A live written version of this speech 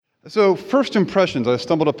So, first impressions. I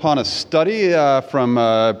stumbled upon a study from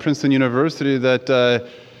Princeton University that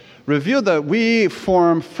revealed that we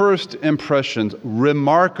form first impressions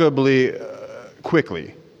remarkably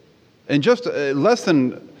quickly. In just less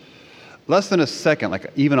than a second,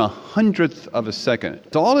 like even 100th of a second.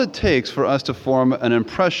 It's all it takes for us to form an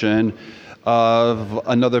impression of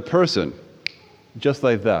another person. Just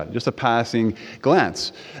like that, just a passing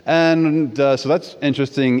glance. And so that's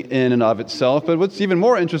interesting in and of itself. But what's even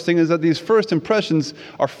more interesting is that these first impressions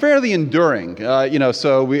are fairly enduring.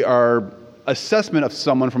 So our assessment of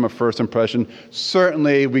someone from a first impression,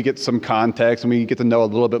 certainly we get some context and we get to know a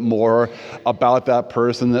little bit more about that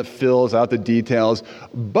person that fills out the details.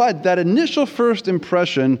 But that initial first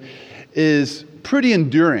impression is pretty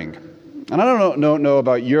enduring. And I don't know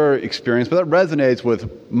about your experience, but that resonates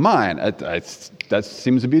with mine. That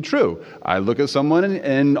seems to be true. I look at someone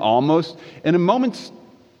and almost in a moment's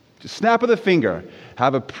snap of the finger,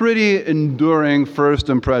 have a pretty enduring first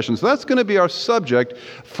impression. So that's going to be our subject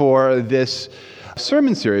for this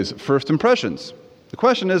sermon series, First Impressions. The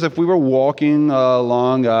question is, if we were walking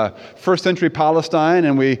along first century Palestine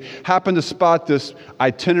and we happened to spot this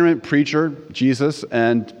itinerant preacher, Jesus,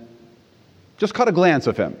 and just caught a glance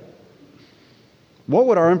of him, what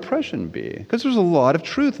would our impression be? Because there's a lot of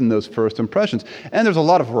truth in those first impressions. And there's a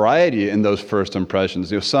lot of variety in those first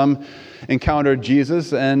impressions. Some encountered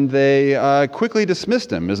Jesus and they quickly dismissed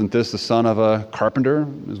him. Isn't this the son of a carpenter?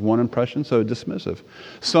 Is one impression, so dismissive.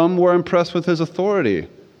 Some were impressed with his authority.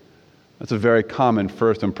 That's a very common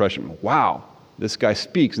first impression. Wow, this guy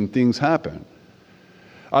speaks and things happen.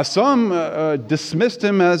 Some dismissed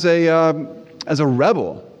him as a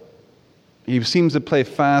rebel. He seems to play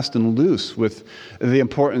fast and loose with the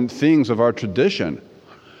important things of our tradition.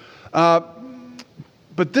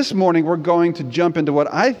 But this morning, we're going to jump into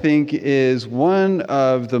what I think is one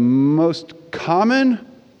of the most common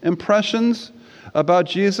impressions about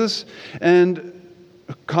Jesus and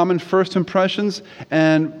common first impressions,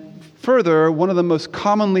 and further, one of the most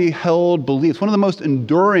commonly held beliefs, one of the most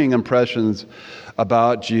enduring impressions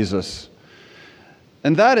about Jesus.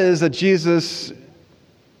 And that is that Jesus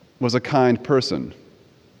was a kind person.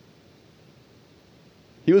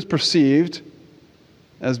 He was perceived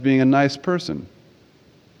as being a nice person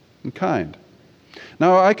and kind.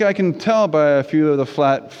 Now, I can tell by a few of the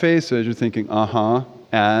flat faces, you're thinking,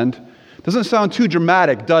 and? Doesn't sound too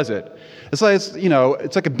dramatic, does it? It's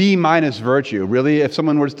like a B- virtue. Really, if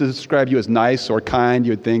someone were to describe you as nice or kind,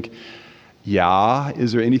 you would think, yeah,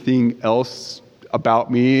 is there anything else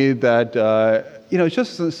about me that, it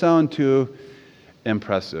just doesn't sound too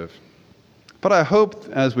impressive. But I hope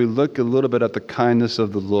as we look a little bit at the kindness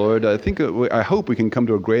of the Lord, I hope we can come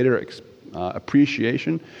to a greater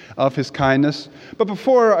appreciation of his kindness. But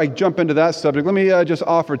before I jump into that subject, let me just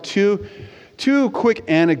offer two quick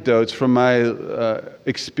anecdotes from my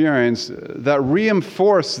experience that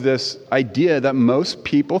reinforce this idea that most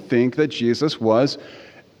people think that Jesus was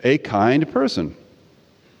a kind person.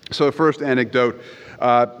 So the first anecdote,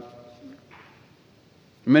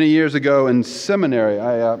 many years ago in seminary,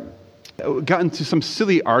 I got into some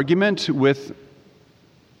silly argument with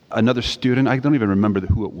another student. I don't even remember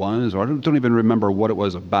who it was, or I don't even remember what it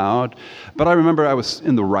was about. But I remember I was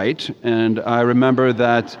in the right, and I remember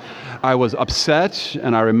that I was upset,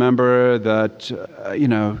 and I remember that,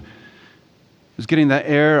 I was getting that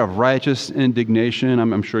air of righteous indignation.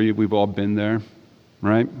 I'm sure we've all been there,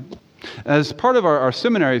 right? As part of our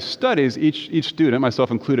seminary studies, each student, myself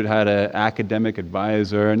included, had an academic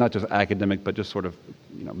advisor, not just academic, but just sort of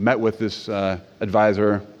met with this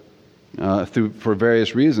advisor for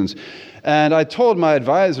various reasons. And I told my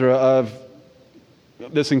advisor of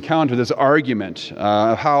this encounter, this argument,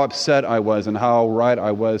 how upset I was and how right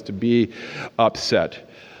I was to be upset.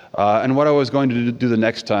 And what I was going to do the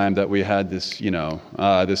next time that we had this,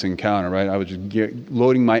 this encounter, right? I was just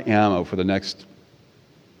loading my ammo for the next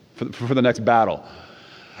battle.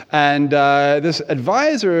 And this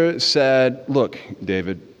advisor said, look,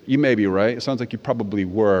 David, you may be right. It sounds like you probably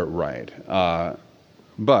were right.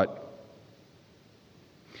 But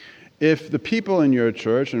if the people in your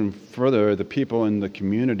church, and further the people in the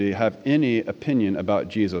community, have any opinion about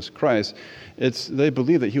Jesus Christ, they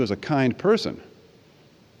believe that he was a kind person.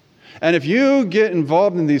 And if you get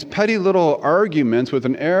involved in these petty little arguments with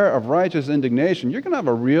an air of righteous indignation, you're going to have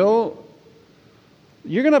a real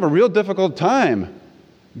difficult time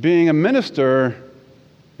being a minister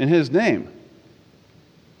in his name.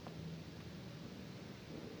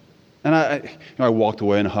 And I walked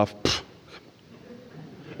away in a huff.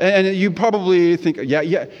 And you probably think,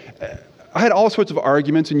 yeah. I had all sorts of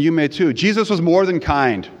arguments, and you may too. Jesus was more than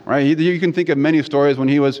kind, right? You can think of many stories when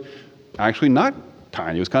he was actually not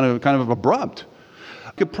kind. He was kind of abrupt.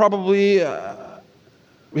 Could probably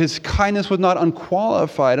his kindness was not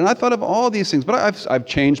unqualified. And I thought of all these things, but I've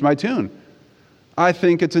changed my tune. I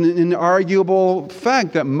think it's an inarguable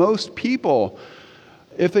fact that most people,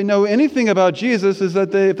 if they know anything about Jesus, is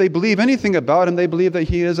that if they believe anything about him, they believe that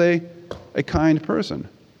he is a kind person.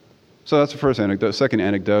 So that's the first anecdote. Second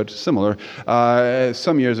anecdote, similar.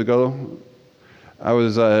 Some years ago, I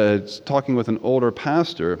was talking with an older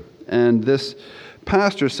pastor, and this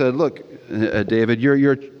pastor said, "Look, David,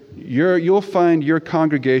 you'll find your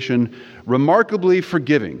congregation remarkably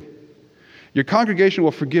forgiving. Your congregation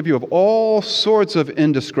will forgive you of all sorts of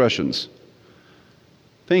indiscretions."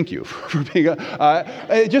 Thank you for being.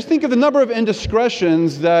 Just think of the number of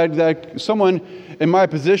indiscretions that someone in my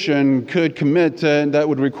position could commit that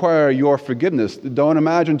would require your forgiveness. Don't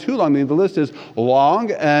imagine too long. The list is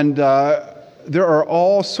long, and there are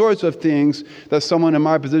all sorts of things that someone in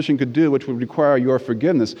my position could do which would require your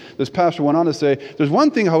forgiveness. This pastor went on to say, there's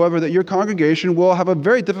one thing, however, that your congregation will have a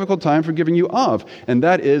very difficult time forgiving you of, and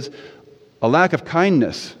that is a lack of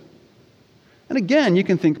kindness. And again, you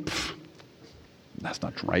can think, that's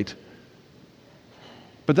not right.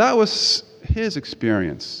 But that was his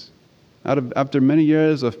experience after many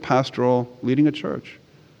years of pastoral leading a church.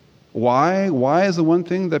 Why? Why is the one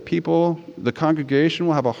thing that the congregation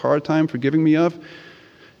will have a hard time forgiving me of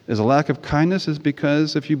is a lack of kindness? Is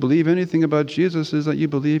because if you believe anything about Jesus, is that you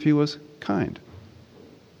believe he was kind.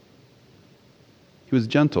 He was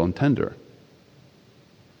gentle and tender.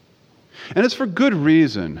 And it's for good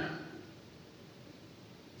reason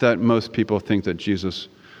that most people think that Jesus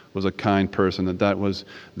was a kind person, that was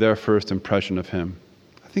their first impression of him.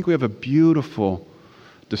 I think we have a beautiful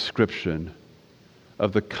description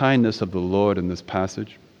of the kindness of the Lord in this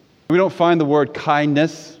passage. We don't find the word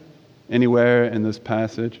kindness anywhere in this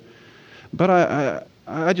passage, but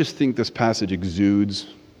I just think this passage exudes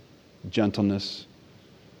gentleness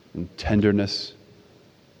and tenderness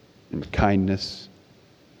and kindness.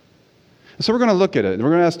 And so we're going to look at it. We're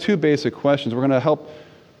going to ask two basic questions. We're going to help,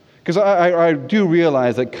 because I do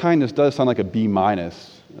realize that kindness does sound like a B-,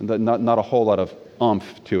 and that not a whole lot of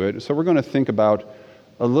oomph to it. So we're going to think about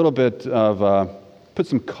a little bit of put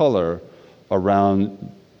some color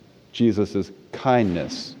around Jesus'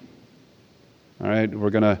 kindness. All right, we're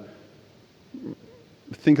going to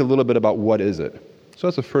think a little bit about what is it. So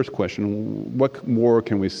that's the first question. What more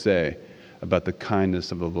can we say about the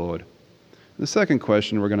kindness of the Lord? The second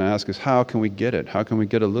question we're going to ask is, how can we get it? How can we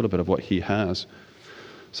get a little bit of what he has?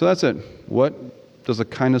 So that's it. What does the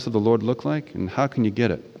kindness of the Lord look like, and how can you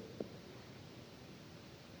get it?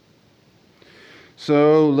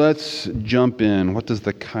 So let's jump in. What does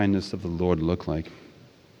the kindness of the Lord look like?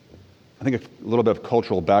 I think a little bit of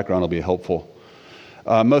cultural background will be helpful.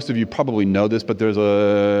 Most of you probably know this, but there's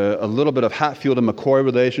a little bit of Hatfield and McCoy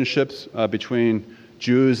relationships between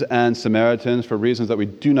Jews and Samaritans for reasons that we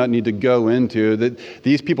do not need to go into. That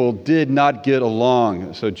these people did not get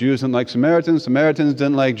along. So Jews didn't like Samaritans, Samaritans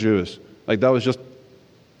didn't like Jews. That was just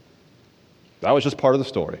part of the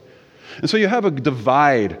story. And so you have a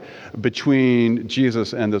divide between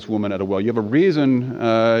Jesus and this woman at a well. You have a reason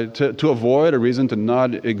to avoid, a reason to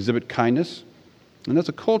not exhibit kindness, and that's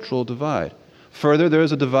a cultural divide. Further, there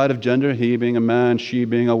is a divide of gender, he being a man, she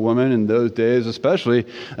being a woman. In those days especially,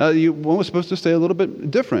 one was supposed to stay a little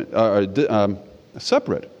bit different,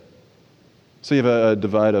 separate. So you have a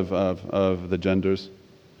divide of the genders.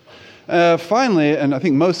 Finally, and I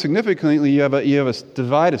think most significantly, you have a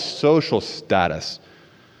divide of social status.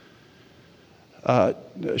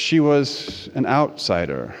 She was an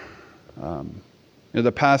outsider.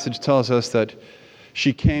 The passage tells us that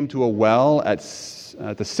she came to a well at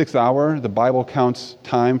the 6th hour. The Bible counts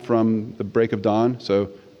time from the break of dawn. So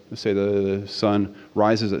let's say the sun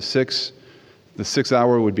rises at 6. The 6th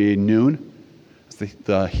hour would be noon. It's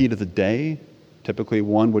the heat of the day. Typically,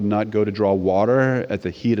 one would not go to draw water at the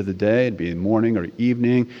heat of the day. It'd be morning or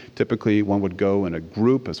evening. Typically, one would go in a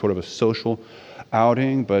group, as sort of a social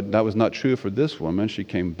outing, but that was not true for this woman. She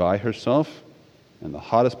came by herself in the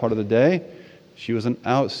hottest part of the day. She was an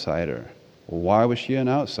outsider. Why was she an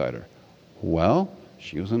outsider? Well,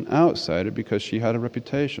 she was an outsider because she had a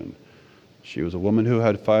reputation. She was a woman who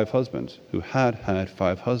had 5 husbands, who had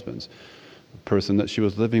 5 husbands. The person that she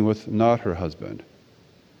was living with, not her husband.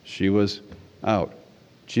 She was out.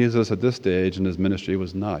 Jesus at this stage in his ministry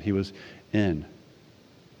was not. He was in.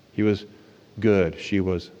 He was good. She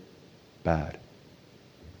was bad.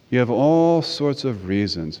 You have all sorts of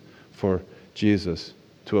reasons for Jesus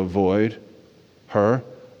to avoid her,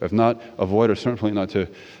 if not avoid her, certainly not to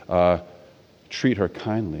treat her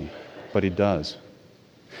kindly, but he does.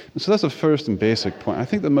 And so that's the first and basic point. I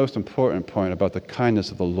think the most important point about the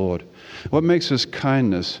kindness of the Lord, what makes his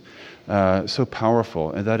kindness so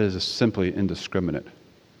powerful, and that is simply indiscriminate.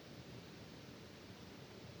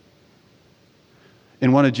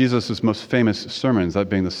 In one of Jesus' most famous sermons, that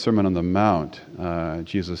being the Sermon on the Mount,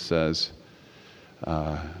 Jesus says,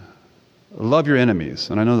 love your enemies.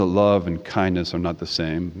 And I know that love and kindness are not the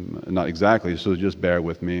same, not exactly, so just bear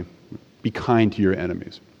with me. Be kind to your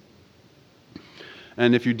enemies.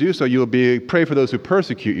 And if you do so, you will pray for those who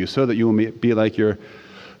persecute you, so that you will be like your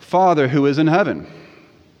Father who is in heaven.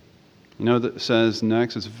 You know what it says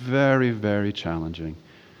next? It's very, very challenging.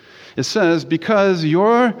 It says, because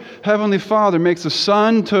your heavenly Father makes the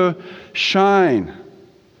sun to shine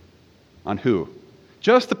on who?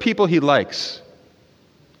 Just the people he likes.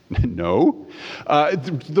 No.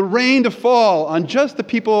 The rain to fall on just the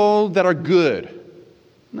people that are good.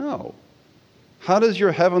 No. How does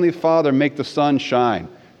your heavenly Father make the sun shine?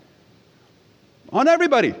 On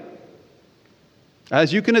everybody.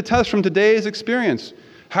 As you can attest from today's experience,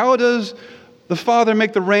 how does the Father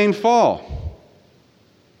make the rain fall?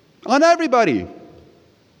 On everybody.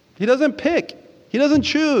 He doesn't pick. He doesn't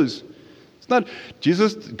choose. It's not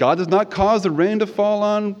God does not cause the rain to fall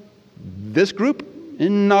on this group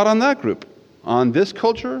and not on that group. On this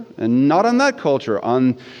culture and not on that culture.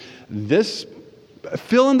 On this,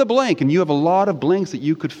 fill in the blank. And you have a lot of blanks that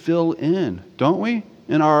you could fill in, don't we?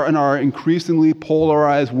 In our increasingly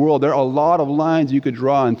polarized world, there are a lot of lines you could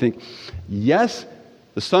draw and think, yes,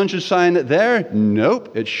 the sun should shine there.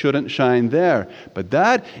 Nope, it shouldn't shine there. But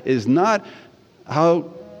that does not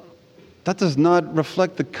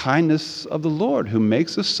reflect the kindness of the Lord, who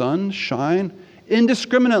makes the sun shine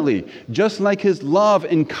indiscriminately, just like his love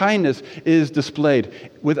and kindness is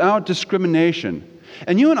displayed without discrimination.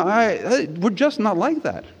 And you and I, we're just not like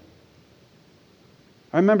that.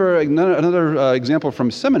 I remember another example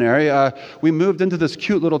from seminary. We moved into this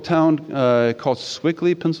cute little town called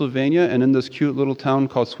Sewickley, Pennsylvania. And in this cute little town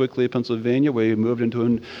called Sewickley, Pennsylvania, we moved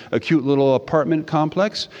into a cute little apartment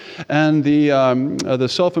complex. And the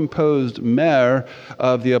self-imposed mayor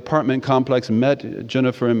of the apartment complex met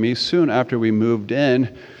Jennifer and me soon after we moved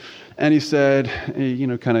in. And he said, he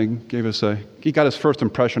got his first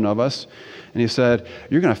impression of us. And he said,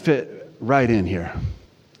 you're going to fit right in here.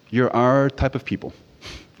 You're our type of people.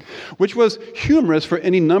 Which was humorous for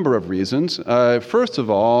any number of reasons. First of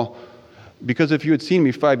all, because if you had seen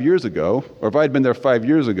me 5 years ago, or if I had been there 5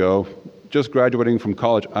 years ago, just graduating from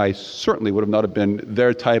college, I certainly would have not have been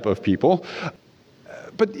their type of people.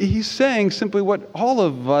 But he's saying simply what all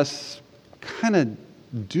of us kind of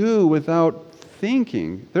do without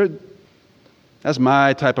thinking. That's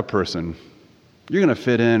my type of person. You're going to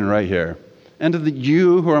fit in right here. And to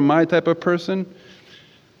you who are my type of person,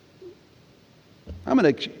 I'm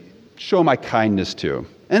going to show my kindness to.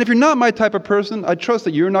 And if you're not my type of person, I trust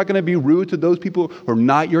that you're not going to be rude to those people who are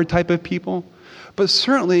not your type of people. But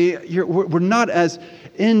certainly, we're not as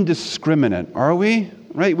indiscriminate, are we?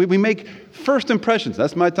 Right? We make first impressions.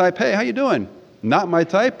 That's my type. Hey, how you doing? Not my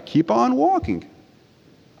type. Keep on walking.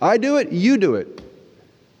 I do it. You do it.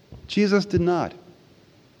 Jesus did not.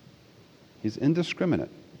 He's indiscriminate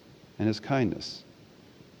in his kindness.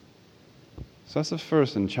 So that's the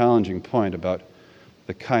first and challenging point about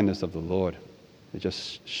the kindness of the Lord. It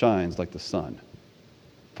just shines like the sun,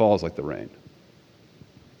 falls like the rain.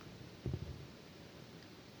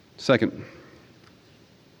 Second,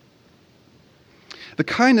 the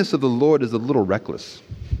kindness of the Lord is a little reckless.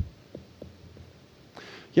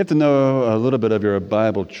 You have to know a little bit of your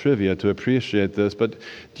Bible trivia to appreciate this, but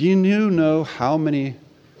do you know how many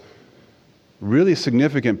really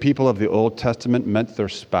significant people of the Old Testament met their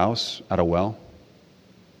spouse at a well?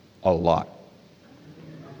 A lot.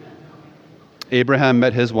 Abraham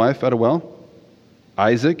met his wife at a well.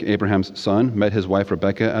 Isaac, Abraham's son, met his wife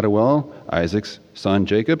Rebekah at a well. Isaac's son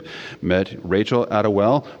Jacob met Rachel at a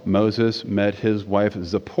well. Moses met his wife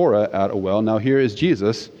Zipporah at a well. Now here is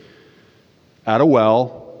Jesus at a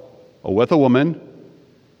well with a woman.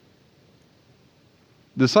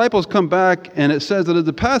 Disciples come back, and it says that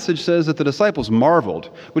the passage says that the disciples marveled,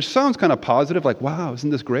 which sounds kind of positive, like, wow,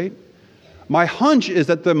 isn't this great? My hunch is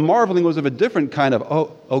that the marveling was of a different kind of,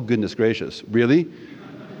 oh goodness gracious, really?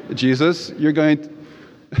 Jesus, you're going to...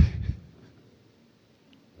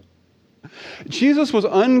 Jesus was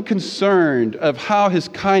unconcerned of how his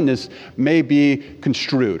kindness may be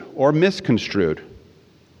construed or misconstrued.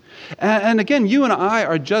 And again, you and I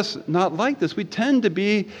are just not like this. We tend to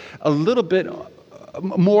be a little bit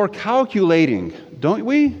more calculating, don't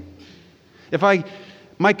we? If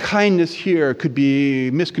My kindness here could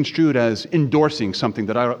be misconstrued as endorsing something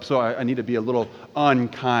so I need to be a little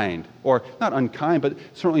unkind. Or not unkind, but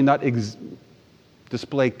certainly not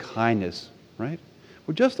display kindness, right?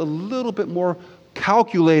 We're just a little bit more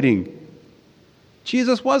calculating.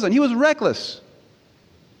 Jesus wasn't. He was reckless.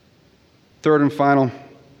 Third and final,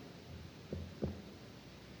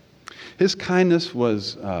 his kindness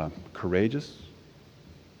was courageous.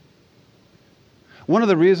 One of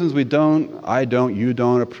the reasons you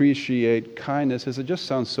don't appreciate kindness is it just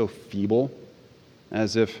sounds so feeble,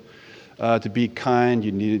 as if to be kind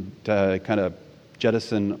you need to kind of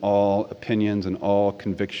jettison all opinions and all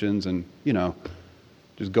convictions and,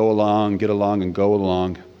 just go along, get along, and go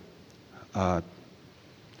along.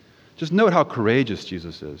 Just note how courageous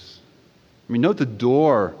Jesus is. I mean, note the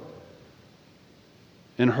door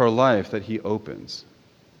in her life that he opens.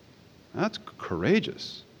 That's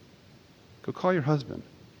courageous. Go call your husband.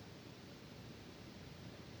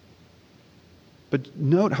 But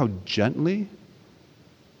note how gently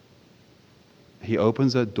he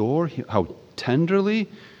opens that door, how tenderly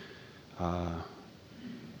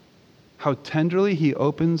he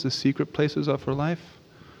opens the secret places of her life.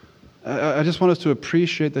 I just want us to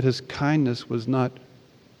appreciate that his kindness was not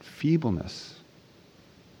feebleness.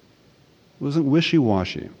 It wasn't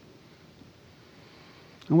wishy-washy.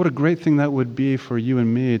 And what a great thing that would be for you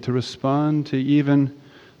and me to respond to even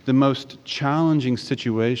the most challenging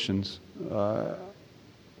situations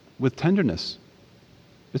with tenderness.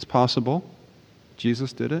 It's possible.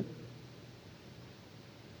 Jesus did it.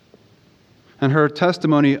 And her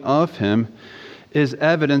testimony of him is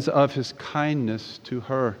evidence of his kindness to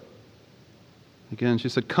her. Again, she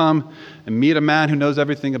said, "Come and meet a man who knows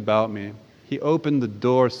everything about me." He opened the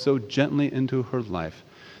door so gently into her life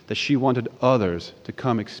that she wanted others to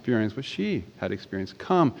come experience what she had experienced.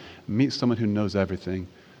 Come, meet someone who knows everything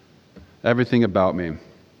about me.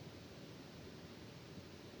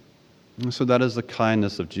 And so that is the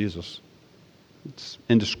kindness of Jesus. It's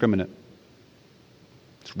indiscriminate.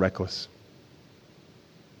 It's reckless.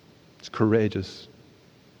 It's courageous.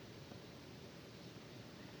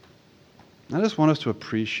 I just want us to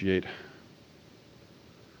appreciate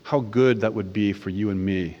how good that would be for you and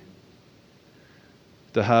me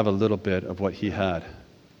to have a little bit of what he had.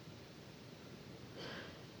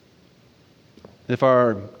 If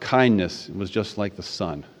our kindness was just like the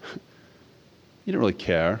sun, you didn't really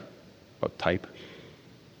care about type.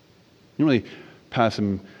 You didn't really pass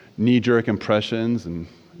some knee-jerk impressions, and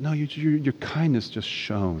no, your kindness just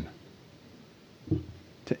shone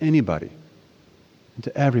to anybody and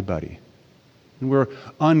to everybody. And we're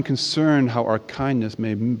unconcerned how our kindness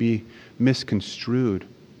may be misconstrued.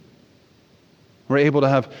 We're able to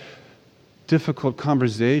have difficult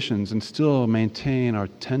conversations and still maintain our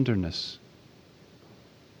tenderness.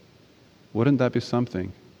 Wouldn't that be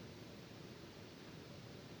something?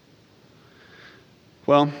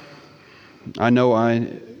 Well, I know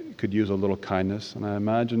I could use a little kindness, and I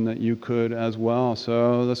imagine that you could as well.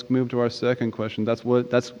 So let's move to our second question. That's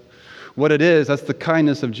what it is. That's the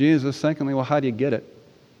kindness of Jesus. Secondly, well, how do you get it?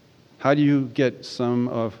 How do you get some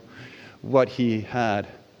of what he had?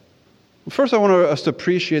 First, I want us to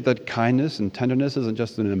appreciate that kindness and tenderness isn't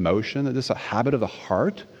just an emotion, that it's a habit of the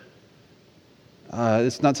heart.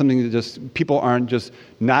 It's not something that people aren't just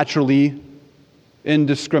naturally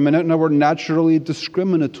indiscriminate. No, we're naturally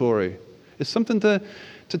discriminatory. It's something to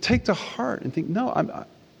take to heart and think, no,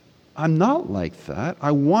 I'm not like that.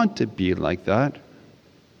 I want to be like that.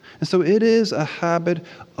 And so it is a habit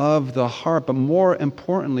of the heart, but more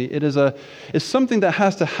importantly, it's something that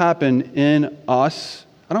has to happen in us.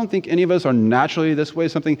 I don't think any of us are naturally this way.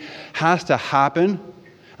 Something has to happen.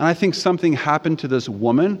 And I think something happened to this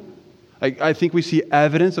woman. I think we see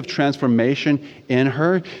evidence of transformation in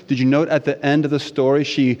her. Did you note at the end of the story,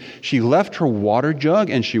 she left her water jug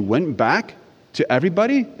and she went back to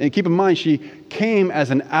everybody? And keep in mind, she came as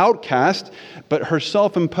an outcast, but her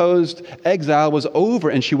self-imposed exile was over,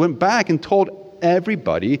 and she went back and told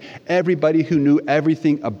everybody who knew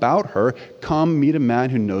everything about her, "Come meet a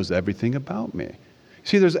man who knows everything about me."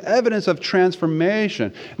 See, there's evidence of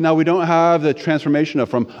transformation. Now, we don't have the transformation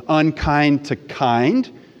from unkind to kind,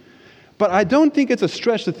 but I don't think it's a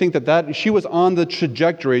stretch to think that she was on the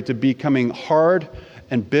trajectory to becoming hard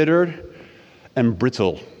and bitter and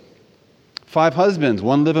brittle. 5 husbands,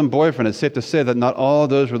 1 live-in boyfriend. It's safe to say that not all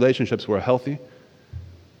those relationships were healthy.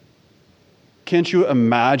 Can't you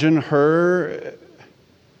imagine her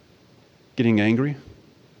getting angry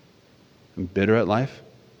and bitter at life?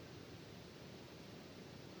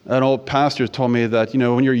 An old pastor told me that,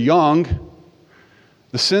 when you're young,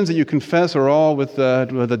 the sins that you confess are all with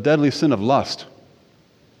the deadly sin of lust.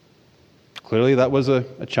 Clearly, that was a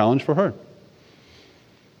challenge for her.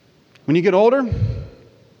 When you get older,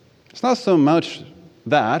 it's not so much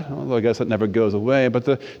that, although I guess that never goes away, but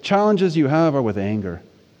the challenges you have are with anger.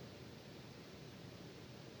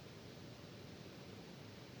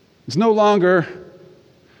 It's no longer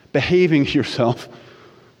behaving yourself.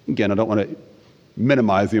 Again, I don't want to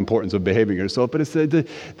minimize the importance of behaving yourself, but it's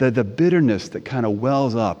the bitterness that kind of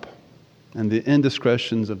wells up, and the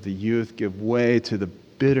indiscretions of the youth give way to the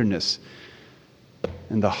bitterness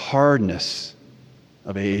and the hardness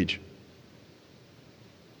of age.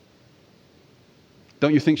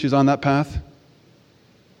 Don't you think she's on that path?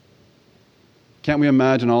 Can't we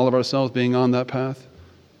imagine all of ourselves being on that path?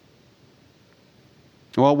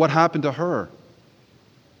 Well, what happened to her?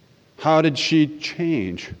 How did she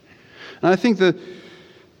change? And I think the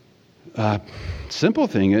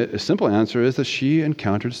simple answer is that she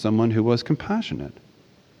encountered someone who was compassionate.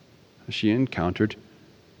 She encountered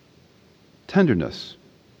tenderness.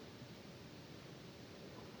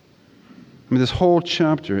 I mean, this whole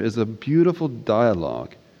chapter is a beautiful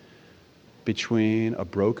dialogue between a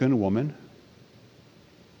broken woman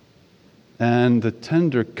and the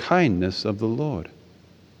tender kindness of the Lord.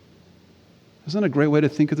 Isn't that a great way to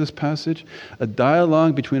think of this passage? A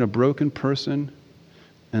dialogue between a broken person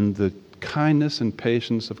and the kindness and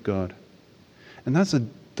patience of God. And that's a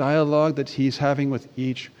dialogue that he's having with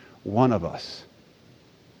each one of us.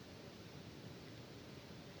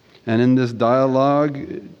 And in this dialogue,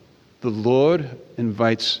 the Lord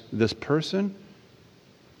invites this person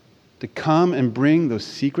to come and bring those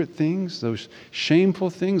secret things, those shameful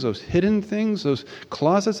things, those hidden things, those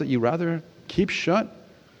closets that you rather keep shut.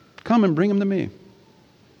 Come and bring them to me.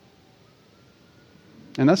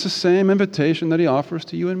 And that's the same invitation that he offers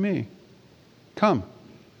to you and me. Come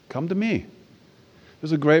to me.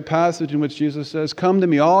 There's a great passage in which Jesus says, "Come to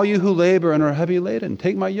me, all you who labor and are heavy laden.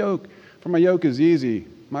 Take my yoke, for my yoke is easy.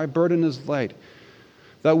 My burden is light."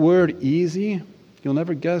 That word easy, you'll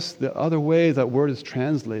never guess the other way that word is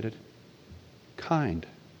translated. Kind.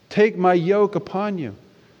 Take my yoke upon you.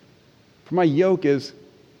 For my yoke is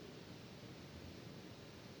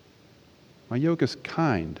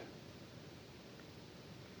kind.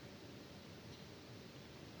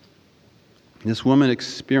 This woman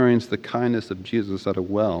experienced the kindness of Jesus at a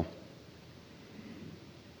well.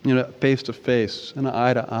 Face to face and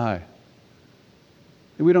eye to eye.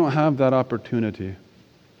 We don't have that opportunity.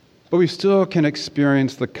 But we still can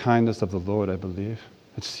experience the kindness of the Lord, I believe.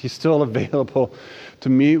 He's still available to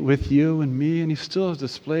meet with you and me, and he still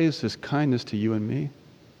displays his kindness to you and me.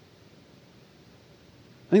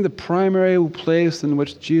 I think the primary place in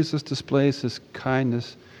which Jesus displays his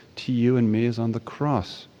kindness to you and me is on the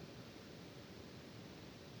cross.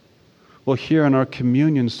 We'll hear in our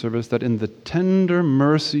communion service that in the tender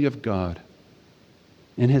mercy of God,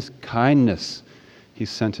 in his kindness, he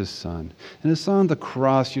sent his Son. And it's on the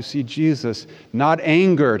cross you see Jesus not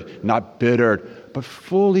angered, not bittered, but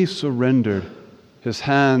fully surrendered, his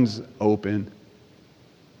hands open.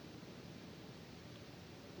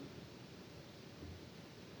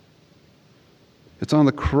 It's on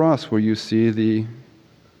the cross where you see the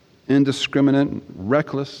indiscriminate,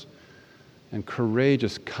 reckless, and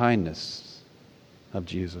courageous kindness of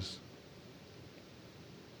Jesus.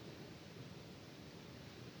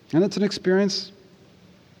 And it's an experience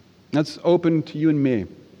that's open to you and me.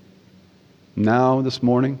 Now, this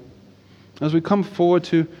morning, as we come forward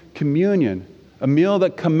to communion, a meal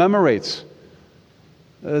that commemorates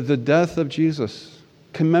the death of Jesus,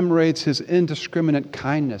 commemorates his indiscriminate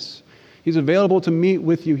kindness. He's available to meet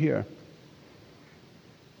with you here.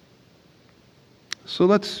 So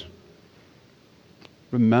let's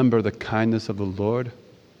remember the kindness of the Lord.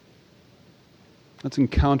 Let's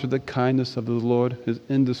encounter the kindness of the Lord, his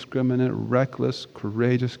indiscriminate, reckless,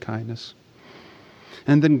 courageous kindness.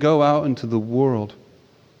 And then go out into the world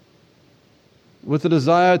with the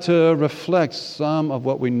desire to reflect some of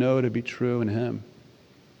what we know to be true in him.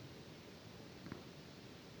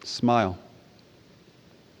 Smile.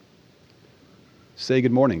 Say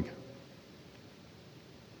good morning.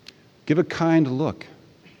 Give a kind look,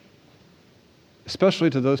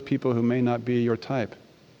 especially to those people who may not be your type.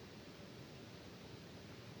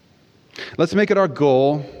 Let's make it our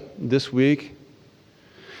goal this week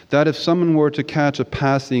that if someone were to catch a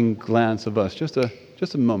passing glance of us, just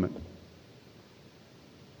a moment,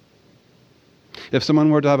 if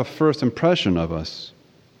someone were to have a first impression of us,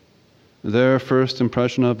 their first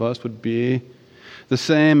impression of us would be the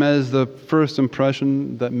same as the first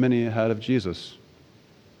impression that many had of Jesus,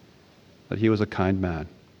 that he was a kind man.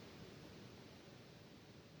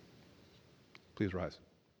 Please rise.